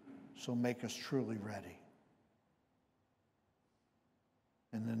 So make us truly ready.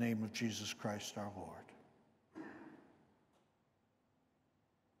 In the name of Jesus Christ our Lord.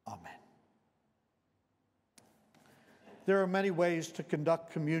 Amen. There are many ways to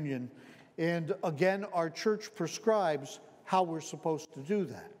conduct communion, and again, our church prescribes how we're supposed to do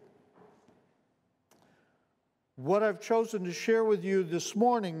that. What I've chosen to share with you this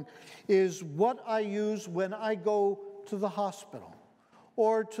morning is what I use when I go to the hospital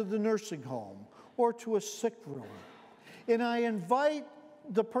or to the nursing home or to a sick room. And I invite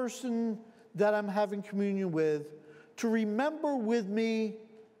the person that I'm having communion with to remember with me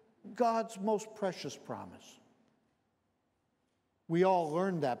God's most precious promise. We all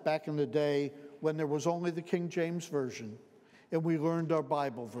learned that back in the day when there was only the King James Version, and we learned our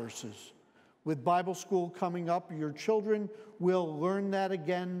Bible verses. With Bible school coming up, your children will learn that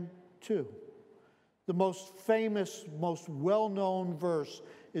again too. The most famous, most well-known verse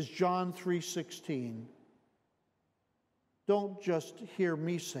is John 3:16. Don't just hear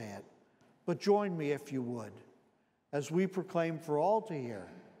me say it, but join me if you would, as we proclaim for all to hear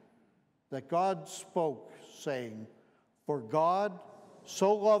that God spoke, saying, "For God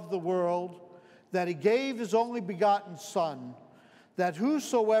so loved the world that He gave His only begotten Son, that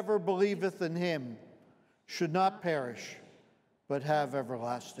whosoever believeth in Him should not perish, but have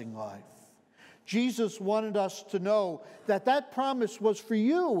everlasting life." Jesus wanted us to know that that promise was for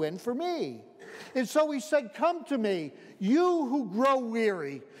you and for me. And so He said, "Come to me, you who grow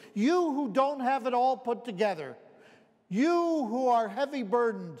weary, you who don't have it all put together, you who are heavy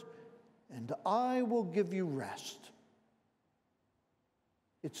burdened, and I will give you rest."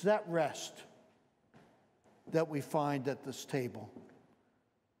 It's that rest that we find at this table.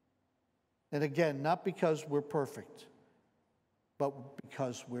 And again, not because we're perfect, but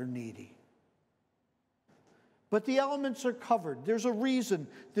because we're needy. But the elements are covered. There's a reason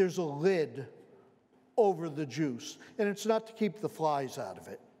there's a lid over the juice, and it's not to keep the flies out of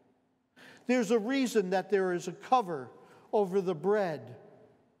it. There's a reason that there is a cover over the bread,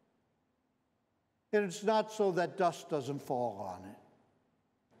 and it's not so that dust doesn't fall on it.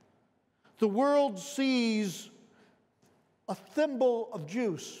 The world sees a thimble of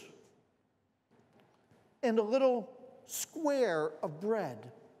juice and a little square of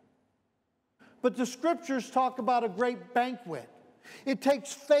bread. But the scriptures talk about a great banquet. It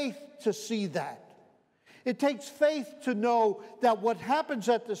takes faith to see that. It takes faith to know that what happens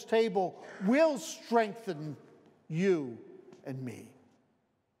at this table will strengthen you and me.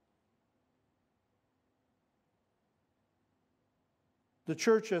 The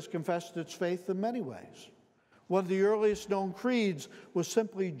church has confessed its faith in many ways. One of the earliest known creeds was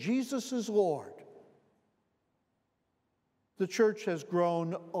simply, Jesus is Lord. The church has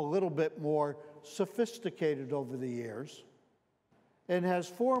grown a little bit more sophisticated over the years and has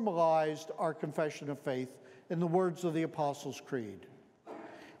formalized our confession of faith in the words of the Apostles' Creed.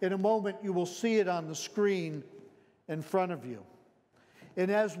 In a moment, you will see it on the screen in front of you.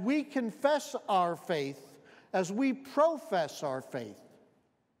 And as we confess our faith, as we profess our faith,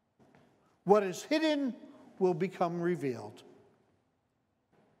 what is hidden will become revealed,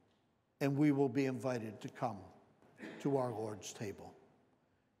 and we will be invited to come to our Lord's table.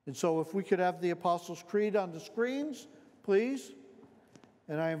 And so if we could have the Apostles' Creed on the screens, please,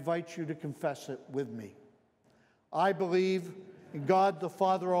 and I invite you to confess it with me. I believe in God the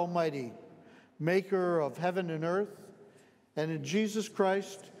Father Almighty, maker of heaven and earth, and in Jesus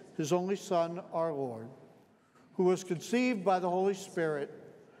Christ, his only Son, our Lord, who was conceived by the Holy Spirit,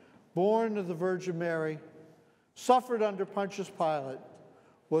 born of the Virgin Mary, suffered under Pontius Pilate,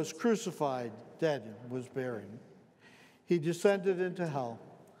 was crucified, dead, and was buried. He descended into hell.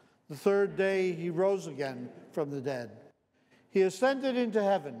 The third day he rose again from the dead. He ascended into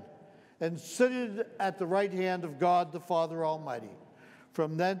heaven and sitteth at the right hand of God the Father Almighty.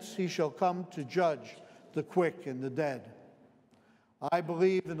 From thence he shall come to judge the quick and the dead. I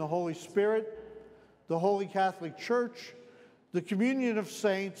believe in the Holy Spirit, the Holy Catholic Church, the communion of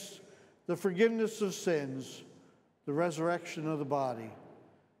saints, the forgiveness of sins, the resurrection of the body,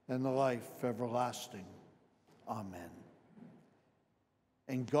 and the life everlasting. Amen.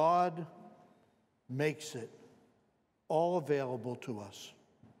 And God makes it all available to us.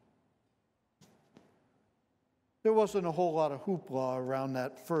 There wasn't a whole lot of hoopla around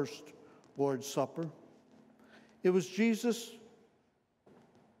that first Lord's Supper. It was Jesus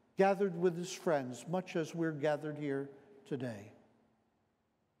gathered with his friends, much as we're gathered here today.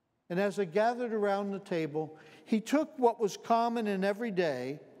 And as they gathered around the table, he took what was common and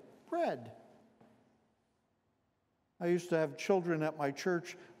everyday, bread. I used to have children at my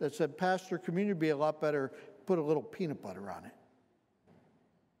church that said, Pastor, communion would be a lot better, put a little peanut butter on it.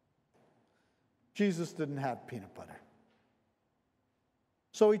 Jesus didn't have peanut butter.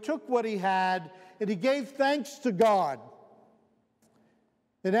 So he took what he had and he gave thanks to God.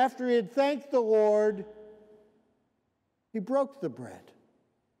 And after he had thanked the Lord, he broke the bread.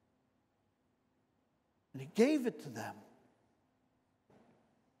 And he gave it to them.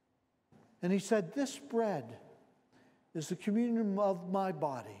 And he said, this bread is the communion of my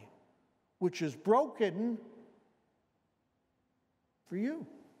body, which is broken for you.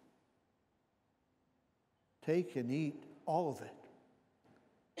 Take and eat all of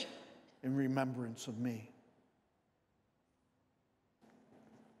it in remembrance of me.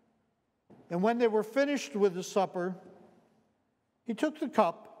 And when they were finished with the supper, he took the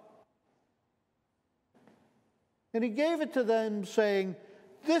cup and he gave it to them, saying,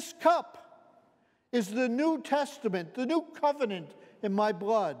 this cup is the New Testament, the new covenant in my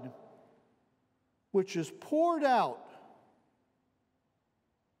blood, which is poured out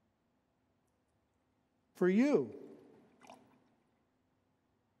for you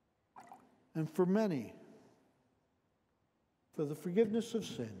and for many for the forgiveness of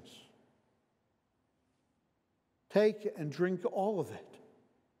sins. Take and drink all of it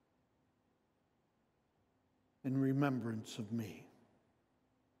in remembrance of me.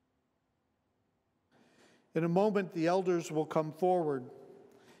 In a moment, the elders will come forward,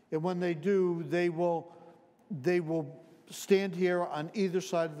 and when they do, they will stand here on either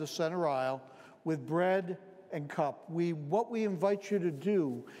side of the center aisle with bread and cup. What we invite you to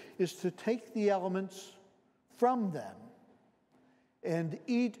do is to take the elements from them and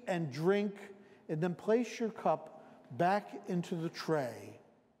eat and drink, and then place your cup back into the tray.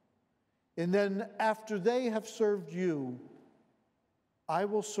 And then after they have served you, I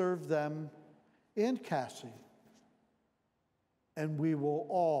will serve them and Cassie, and we will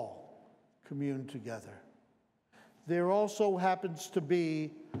all commune together. there also happens to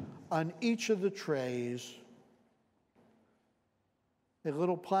be on each of the trays a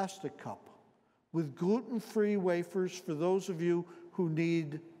little plastic cup with gluten-free wafers for those of you who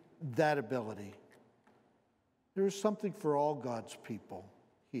need that ability. There is something for all God's people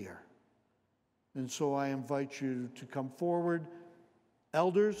here. And so I invite you to come forward.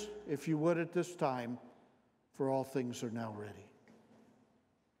 Elders, if you would at this time, for all things are now ready.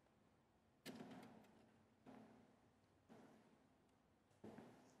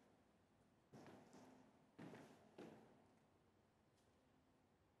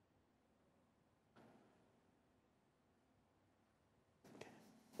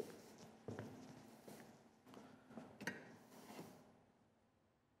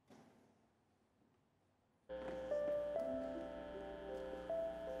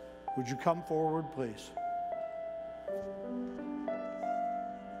 Would you come forward, please?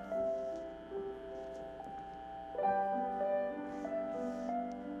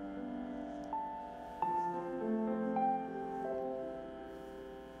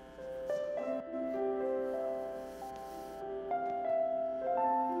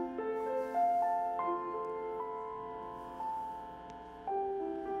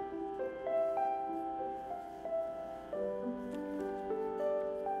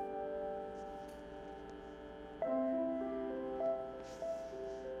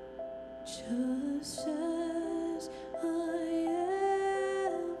 Just as I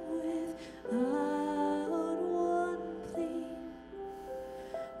am without one plea,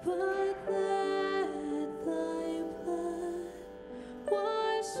 but that thy blood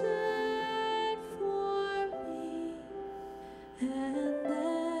was shed for me, and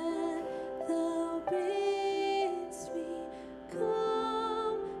that thou bidst me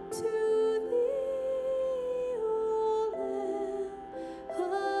come to thee, O Lamb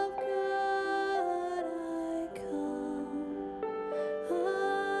of God, I come.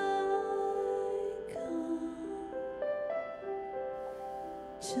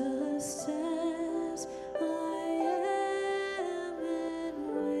 Just as I am and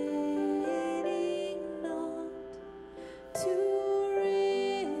waiting not to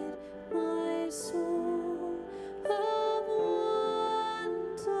rid my soul of one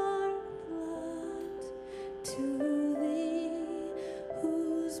dark blot, to thee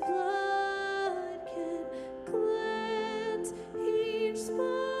whose blood can cleanse each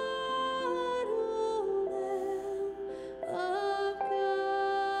spot, O Lamb of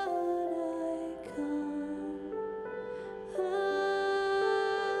God, I come.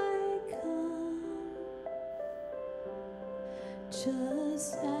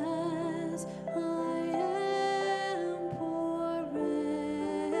 Just as I am poor,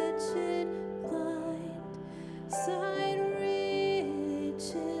 wretched, blind, sight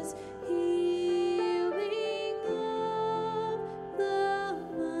riches, healing of the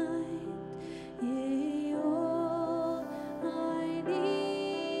mind, yea, all I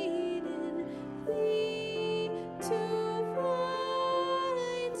need in thee to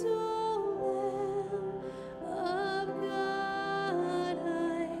find, O Lamb of God,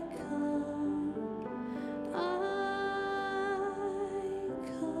 I come.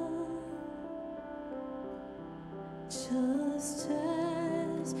 Just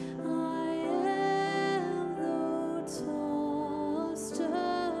as I am, though tossed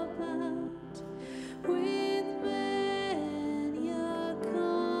about with many a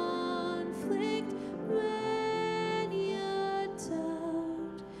conflict, many a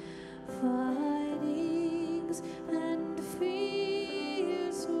doubt, fightings and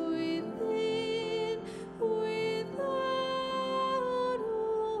fears within, without,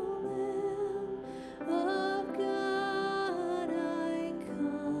 O Lamb of God, I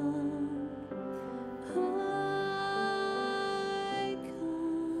come.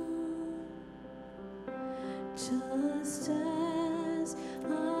 Just as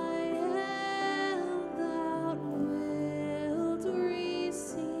I am, thou wilt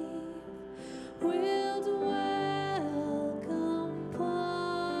receive, wilt welcome,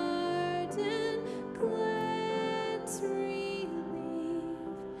 pardon, cleanse, relieve,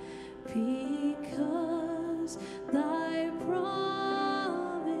 because thy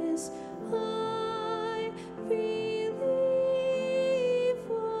promise I believe,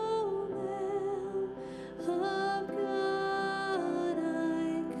 O Lamb of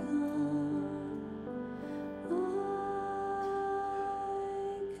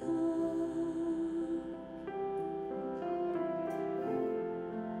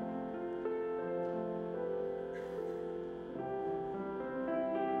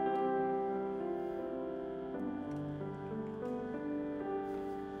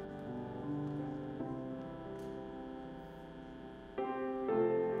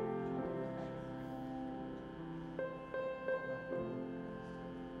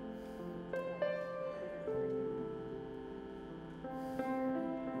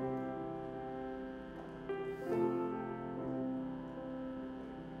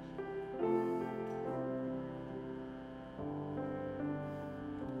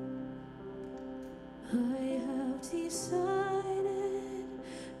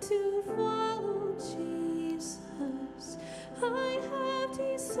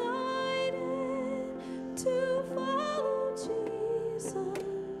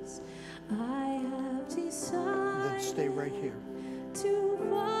stay right here. to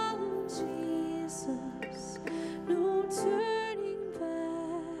follow Jesus. No turning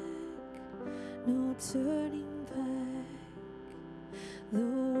back, no turning back. The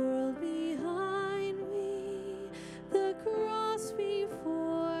world behind me, the cross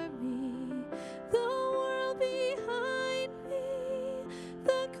before me. The world behind me,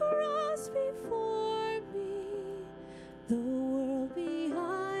 the cross before me. The world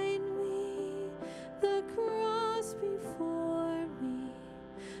behind me, the cross before me.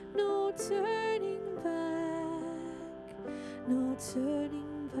 No turning back, no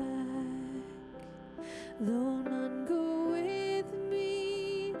turning back. Though none go with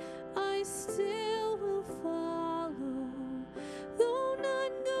me, I still will follow. Though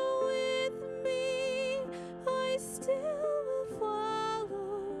none go with me, I still will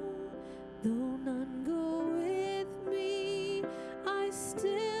follow. Though none go with me, I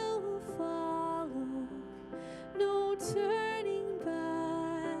still will follow. No turning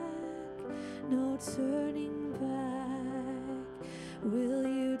back, no turning back. Will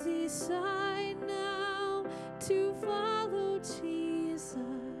you decide now to follow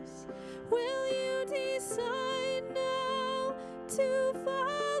Jesus? Will you decide now to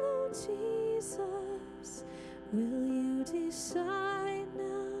follow Jesus? Will you decide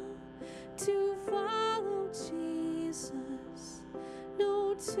now to follow Jesus?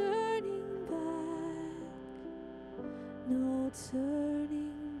 No turning back, no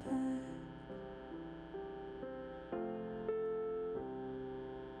turning back.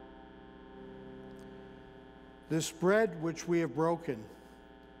 This bread which we have broken,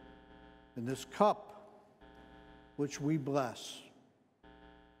 and this cup which we bless,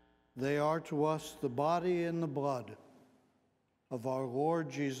 they are to us the body and the blood of our Lord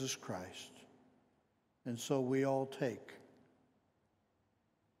Jesus Christ. And so we all take,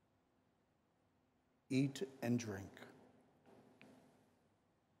 eat and drink.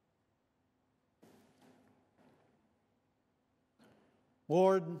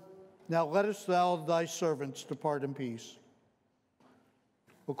 Lord, now lettest thou thy servants depart in peace,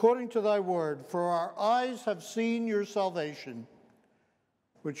 according to thy word, for our eyes have seen your salvation,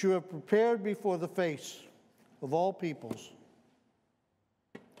 which you have prepared before the face of all peoples,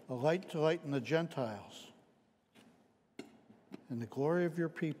 a light to lighten the Gentiles, and the glory of your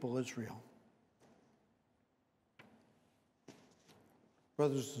people Israel.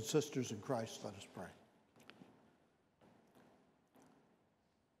 Brothers and sisters in Christ, let us pray.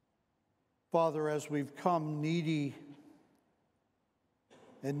 Father, as we've come needy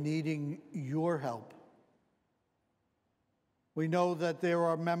and needing your help, we know that there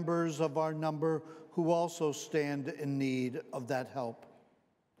are members of our number who also stand in need of that help.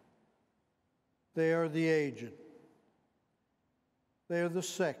 They are the aged. They are the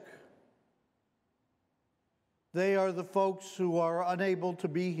sick. They are the folks who are unable to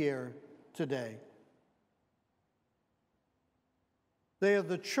be here today. They are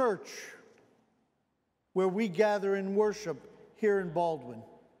the church where we gather in worship here in Baldwin.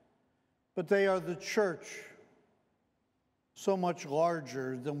 But they are the church so much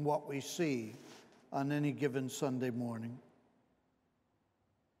larger than what we see on any given Sunday morning.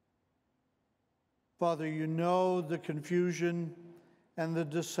 Father, you know the confusion and the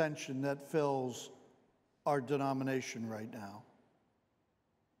dissension that fills our denomination right now.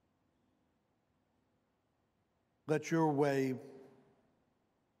 Let your way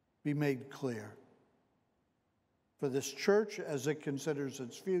be made clear for this church as it considers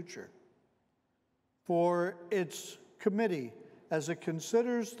its future, for its committee as it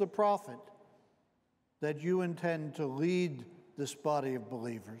considers the prophet that you intend to lead this body of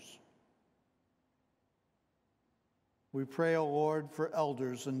believers. We pray, O Lord, for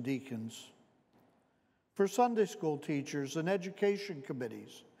elders and deacons, for Sunday school teachers and education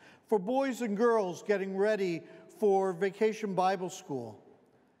committees, for boys and girls getting ready for Vacation Bible School,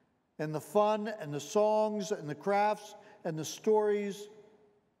 and the fun and the songs and the crafts and the stories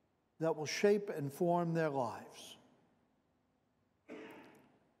that will shape and form their lives.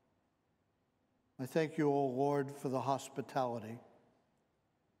 I thank you, O Lord, for the hospitality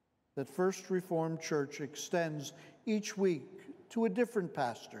that First Reformed Church extends each week to a different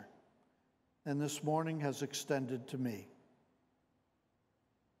pastor, and this morning has extended to me.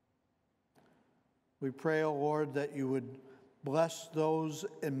 We pray, O Lord, that you would bless those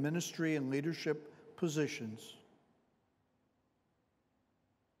in ministry and leadership positions,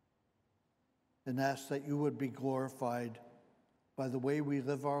 and ask that you would be glorified by the way we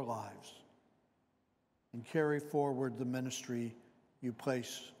live our lives and carry forward the ministry you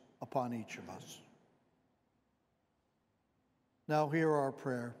place upon each of us. Now hear our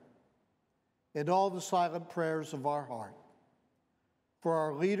prayer. in all the silent prayers of our heart. For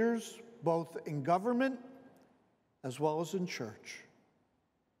our leaders, both in government as well as in church,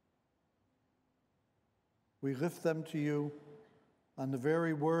 we lift them to you on the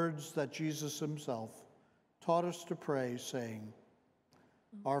very words that Jesus himself taught us to pray, saying,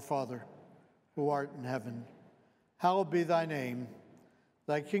 Our Father, who art in heaven, hallowed be thy name.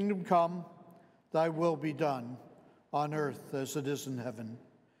 Thy kingdom come, thy will be done, on earth as it is in heaven.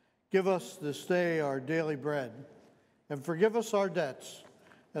 Give us this day our daily bread, and forgive us our debts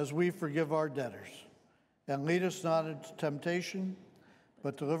as we forgive our debtors. And lead us not into temptation,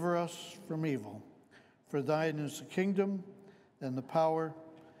 but deliver us from evil. For thine is the kingdom, and the power,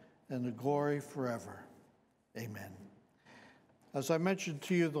 and the glory forever. Amen. As I mentioned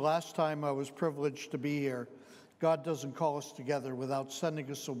to you the last time I was privileged to be here, God doesn't call us together without sending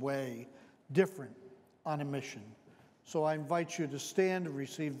us away different on a mission. So I invite you to stand and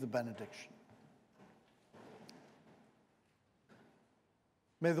receive the benediction.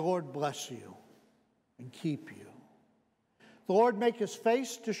 May the Lord bless you and keep you. The Lord make his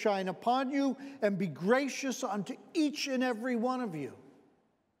face to shine upon you and be gracious unto each and every one of you.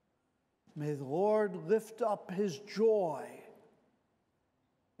 May the Lord lift up his joy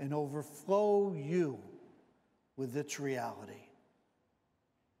and overflow you with its reality.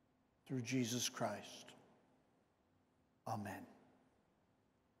 Through Jesus Christ. Amen.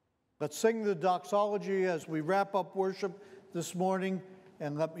 Let's sing the doxology as we wrap up worship this morning.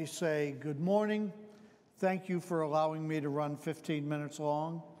 And let me say good morning. Thank you for allowing me to run 15 minutes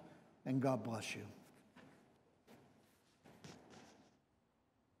long, and God bless you.